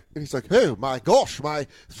 And he's like, "Oh my gosh, my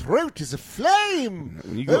throat is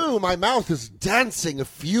aflame. Oh, my mouth is dancing a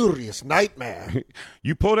furious nightmare."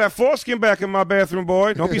 You pull that foreskin back in my bathroom,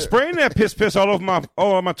 boy. Don't be spraying that piss all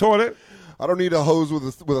over my toilet. I don't need a hose with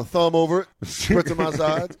a thumb over it, spritzing my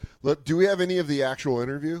sides. Look, do we have any of the actual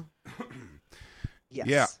interview?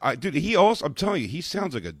 Yes. Yeah, dude. He also, I'm telling you, he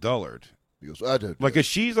sounds like a dullard. He goes, "I did." Like,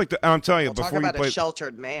 she's like I'm telling you, Talk before about you play, a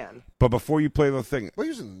sheltered man. But before you play the thing,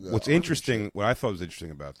 what's interesting? What I thought was interesting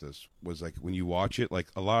about this was like when you watch it, like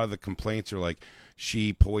a lot of the complaints are like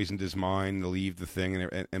she poisoned his mind to leave the thing,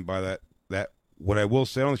 and by that what I will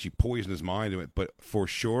say, I don't think she poisoned his mind to it, but for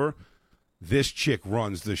sure, this chick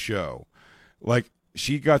runs the show. Like,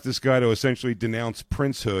 she got this guy to essentially denounce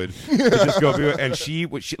princehood to just go through it, and she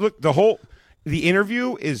look, the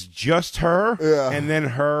interview is just her and then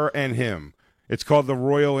her and him. It's called the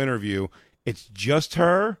Royal Interview. It's just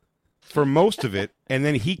her for most of it, and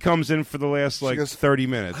then he comes in for the last 30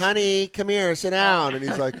 minutes. "Honey, come here, sit down." And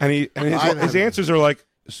he's like, and his answers are like,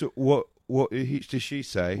 "So what did she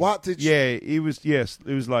say? What did she... Yeah, it was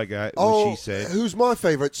like that. Oh, she said. Who's my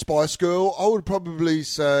favourite Spice Girl? I would probably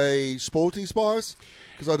say Sporty Spice,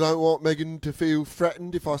 because I don't want Meghan to feel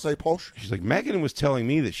threatened if I say posh. She's like, Meghan was telling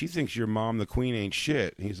me that she thinks your mom, the Queen, ain't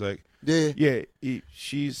shit. And he's like,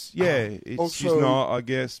 she's not, I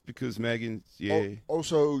guess, because Meghan's,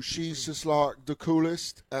 Also, she's just like the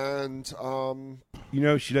coolest, and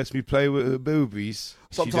she lets me play with her boobies.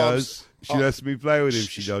 Sometimes she lets me play with him.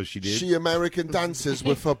 She did. She American dances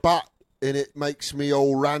with her butt, and it makes me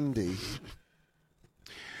all randy.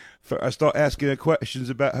 I start asking her questions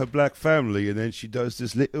about her black family, and then she does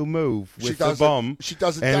this little move with the bomb. She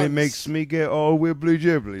does it, and dance. It makes me get all wibbly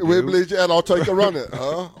jibbly. And I'll take a run at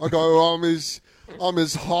her. I go, I'm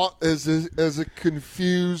as hot as a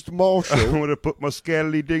confused Marshall. I want to put my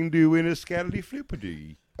scally ding doo in a scally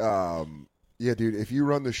flippity. Yeah, dude. If you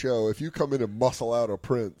run the show, if you come in and muscle out a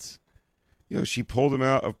Prince. She pulled him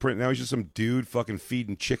out of print. Now he's just some dude fucking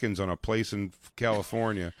feeding chickens on a place in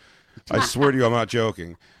California. I swear to you, I'm not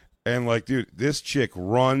joking. And like, dude, this chick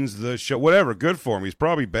runs the show. Whatever, good for him. He's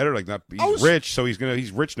probably better. Like, he's rich, so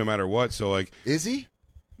he's rich no matter what. So like, is he?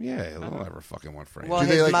 Yeah, he'll never fucking want friends. Well,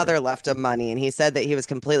 his mother left him money, and he said that he was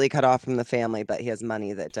completely cut off from the family, but he has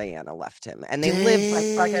money that Diana left him. And they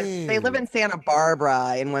live in Santa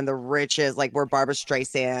Barbara, in one of the richest, like where Barbara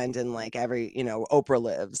Streisand and like every Oprah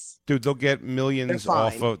lives. Dude, they'll get millions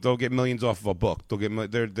off of a book.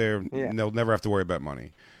 They'll never have to worry about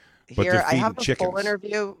money. But Here, they're feeding I have a chickens. full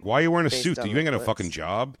interview. Why are you wearing a based suit? on You ain't got a clips. fucking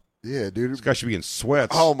job. Yeah, dude. This guy should be in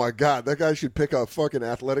sweats. Oh my God, that guy should pick a fucking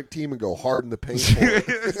athletic team and go hard in the paint.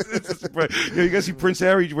 You guys see Prince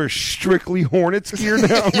Harry wear strictly Hornets gear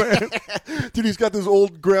now, man. Dude, he's got this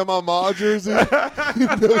old Grandma Ma jersey. He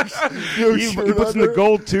puts in the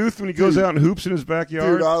gold tooth when he goes out and hoops in his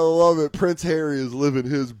backyard. Dude, I love it. Prince Harry is living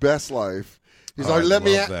his best life. He's Oh, like, I let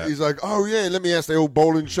me. love that. He's like, oh yeah, let me ask the old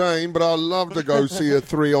ball and chain, but I'd love to go see a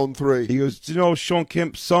 3-on-3. He goes, do you know Sean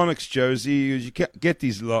Kemp Sonics jersey? He goes, you can't get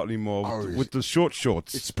these a lot anymore with the short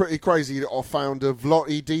shorts. It's pretty crazy that I found a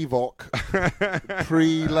Vlotty Divock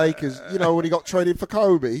pre-Lakers. You know when he got traded for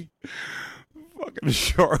Kobe. Fucking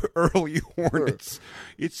short early Hornets.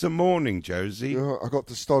 It's a morning, Josie. I got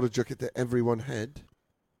the starter jacket that everyone had.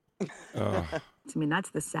 I mean, that's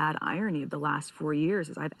the sad irony of the last 4 years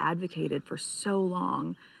is I've advocated for so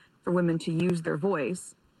long for women to use their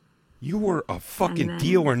voice. You were a fucking then-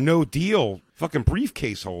 deal or no deal fucking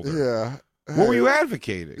briefcase holder. Yeah. What were you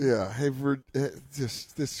advocating? Yeah. Hey, this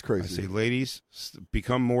is crazy. I say, ladies,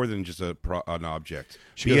 become more than just an object.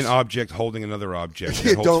 She Be goes- an object holding another object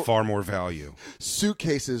that holds Don't- far more value.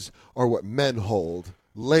 Suitcases are what men hold.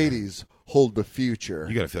 Ladies hold the future.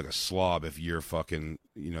 You got to feel like a slob if you're fucking,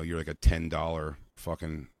 you're like a $10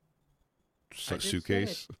 fucking I did say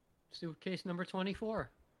suitcase. it. Suitcase number 24.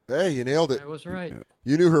 Hey, you nailed it. I was right.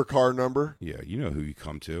 You knew her car number. Yeah, you know who you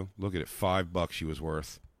come to. Look at it, $5 she was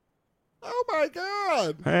worth. Oh my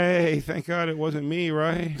God! Hey, thank God it wasn't me,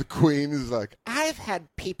 right? The Queen is like, I've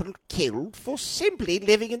had people killed for simply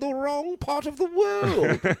living in the wrong part of the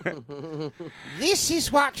world. This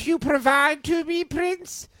is what you provide to me,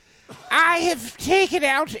 Prince. I have taken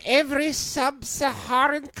out every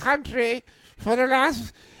sub-Saharan country for the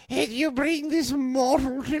last... And you bring this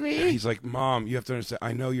mortal to me? He's like, Mom, you have to understand.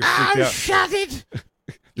 I know you're freaked out. Shut it!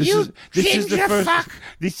 This is the ginger first. fuck!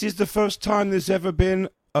 This is the first time there's ever been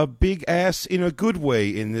a big ass in a good way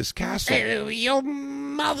in this castle. Your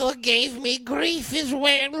mother gave me grief as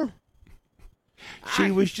well.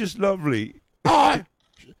 She was just lovely. Oh,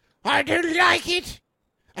 I don't like it.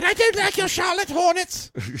 And I don't like your Charlotte Hornets.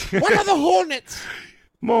 What are the Hornets?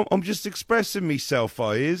 Mom, I'm just expressing myself,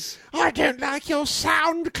 I is. I don't like your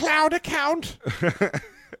SoundCloud account.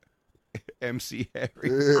 MC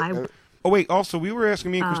Harry. Oh wait, also we were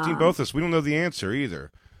asking me and Christine both this. We don't know the answer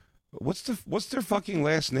either. What's their fucking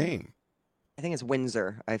last name? I think it's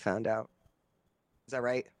Windsor. I found out. Is that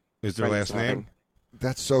right? Is their Right, last it's nothing. name?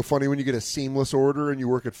 that's so funny when you get a seamless order and you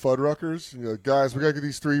work at Fuddruckers. And you're like, guys, we got to get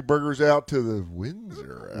these 3 burgers out to the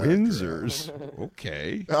Windsor. Windsors.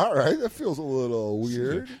 Okay. All right, that feels a little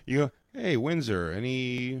weird. You go, hey, Windsor,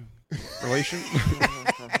 any relation?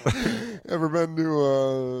 Ever been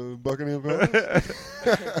to Buckingham Palace?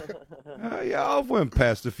 Yeah, I've went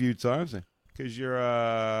past a few times. Because you're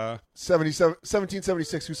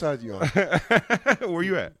 1776. Whose side are you on? Where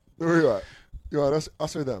you at? Where are you at? You on us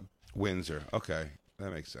or them? Windsor. Okay,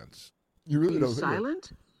 that makes sense. You really Were you don't.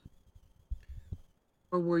 silent?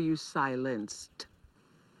 Or were you silenced?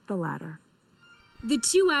 The latter. The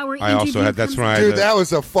 2-hour I also had. That's when I. Dude, that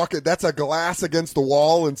was a fucking. That's a glass against the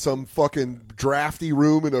wall in some fucking drafty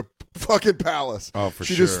room in a fucking palace. Oh, for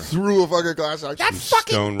she sure. just threw a fucking glass. Like, That Some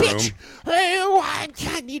fucking stone bitch! room. Oh, I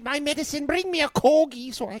need my medicine. Bring me a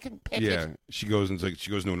corgi so I can pet Yeah, it. she goes into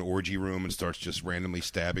an orgy room and starts just randomly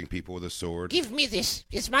stabbing people with a sword. Give me this.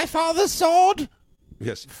 It's my father's sword.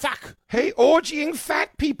 Yes. Fuck. Hey, orgying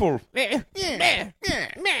fat people. Meh, meh, meh,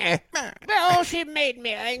 meh. Oh, she made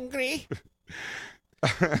me angry.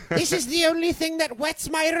 This is the only thing that wets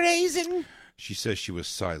my raisin. She says she was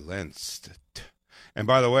silenced. And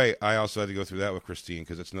by the way, I also had to go through that with Christine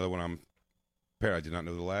because it's another one I did not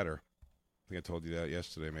know the ladder. I think I told you that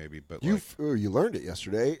yesterday, maybe. But you learned it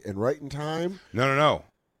yesterday and right in time. No.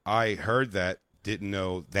 I heard that. Didn't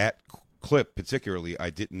know that clip particularly. I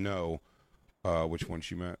didn't know which one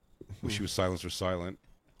she meant. Was she was silenced or silent?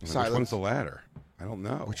 Which Silent. one's the ladder? I don't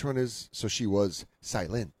know. Which one is? So she was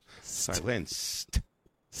silent. Silenced.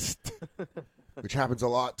 Which happens a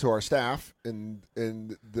lot to our staff in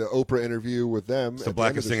the Oprah interview with them. It's the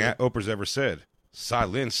blackest thing Oprah's ever said.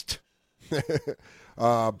 Silenced. She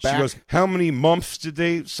back goes, how many months did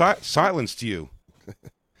they silence you?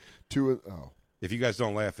 If you guys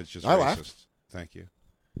don't laugh, it's just I racist. laughed. Thank you.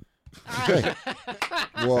 Well,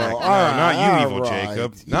 No, all not you, right, evil all right.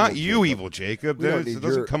 Jacob. Not you, evil Jacob. We don't It need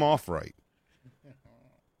doesn't your- come off right.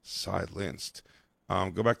 Silenced.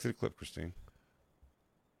 Go back to the clip, Christine.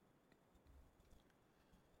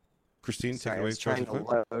 Christine, Sorry, take I away was the trying clip.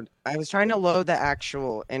 to load. I was trying to load the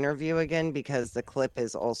actual interview again because the clip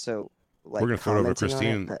is also like. We're gonna throw it over to commenting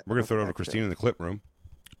on Christine. it, but We're gonna throw it over to back to Christine in the clip room.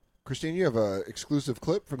 Christine, you have an exclusive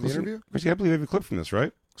clip from the interview. Christine, I believe you have a clip from this,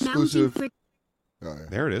 right? Exclusive.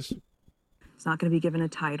 There it is. It's not going to be given a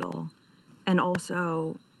title. And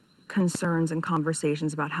also concerns and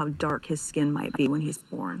conversations about how dark his skin might be when he's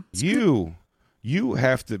born. You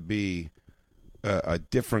have to be a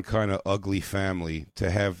different kind of ugly family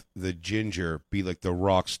to have the ginger be like the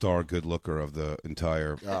rock star good looker of the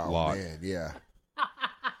entire Oh lot. man, yeah.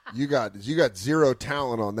 You got zero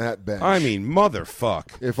talent on that bench. I mean,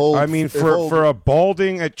 motherfuck. For for a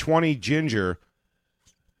balding at 20 ginger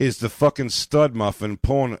is the fucking stud muffin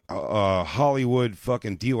pulling Hollywood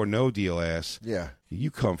fucking Deal or No Deal ass. Yeah. You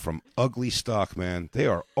come from ugly stock, man. They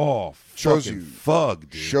are all Shows fucking you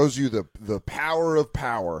fugged, dude. Shows you the power of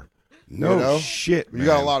power. No shit, man. You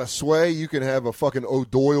got a lot of sway. You can have a fucking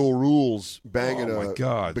O'Doyle Rules banging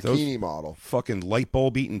bikini model. Fucking light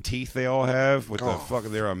bulb eating teeth they all have with the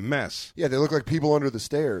fucking. They're a mess. Yeah, they look like people under the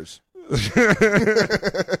stairs. And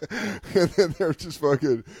then they're just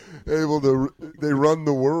fucking able to. They run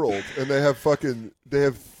the world, and they have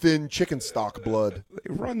thin chicken stock blood.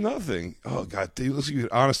 They run nothing. Oh god, dude, looks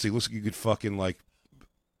like you could fucking like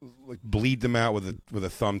bleed them out with a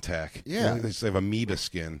thumbtack. Yeah, they just have amoeba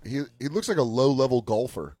skin. He looks like a low level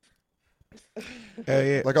golfer.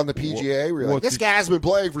 Like on the PGA, where you're like, this guy's been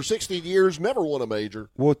playing for 16 years, never won a major.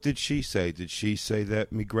 What did she say? Did she say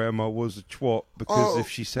that me grandma was a twat? Because if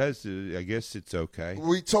she says it, I guess it's okay.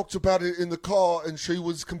 We talked about it in the car, and she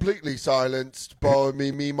was completely silenced by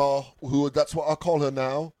me Mima, that's what I call her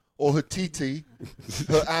now, or her Titi,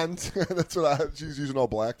 her aunt. That's what she's using all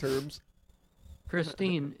black terms.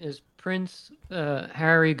 Christine, is Prince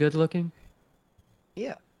Harry good looking?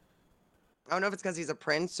 Yeah. I don't know if it's because he's a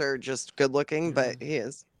prince or just good looking, but he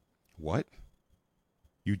is. What?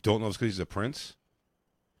 You don't know it's because he's a prince?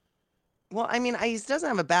 Well, I mean, he doesn't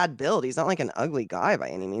have a bad build. He's not like an ugly guy by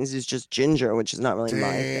any means. He's just ginger, which is not really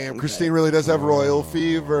my thing. Christine really does have royal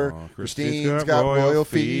fever. Christine's got royal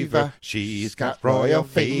fever. She's got royal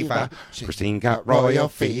fever. Christine got royal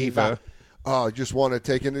fever. Oh, I just want to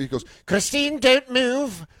take in. He goes, Christine, don't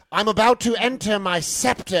move. I'm about to enter my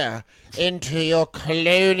scepter into your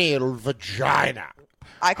colonial vagina.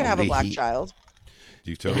 I could have a black child.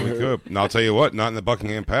 You totally could. And I'll tell you what, not in the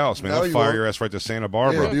Buckingham Palace, man. No, They'll fire your ass right to Santa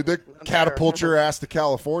Barbara. Yeah, dude, they catapult your ass to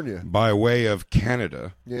California. By way of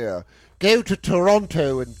Canada. Yeah. Go to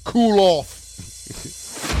Toronto and cool off.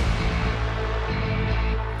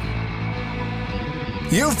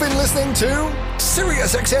 You've been listening to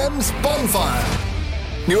SiriusXM's Bonfire.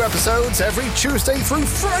 New episodes every Tuesday through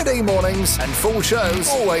Friday mornings, and full shows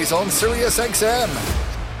always on SiriusXM.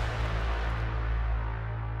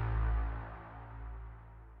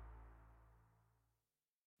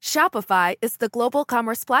 Shopify is the global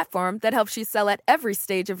commerce platform that helps you sell at every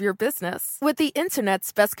stage of your business. With the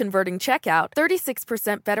internet's best converting checkout,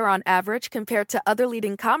 36% better on average compared to other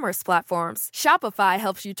leading commerce platforms, Shopify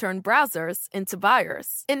helps you turn browsers into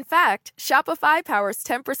buyers. In fact, Shopify powers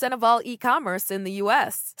 10% of all e-commerce in the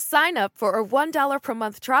U.S. Sign up for a $1 per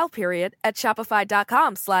month trial period at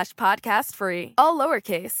shopify.com/podcastfree. All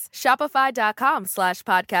lowercase,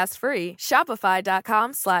 shopify.com/podcastfree,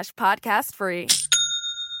 shopify.com/podcastfree.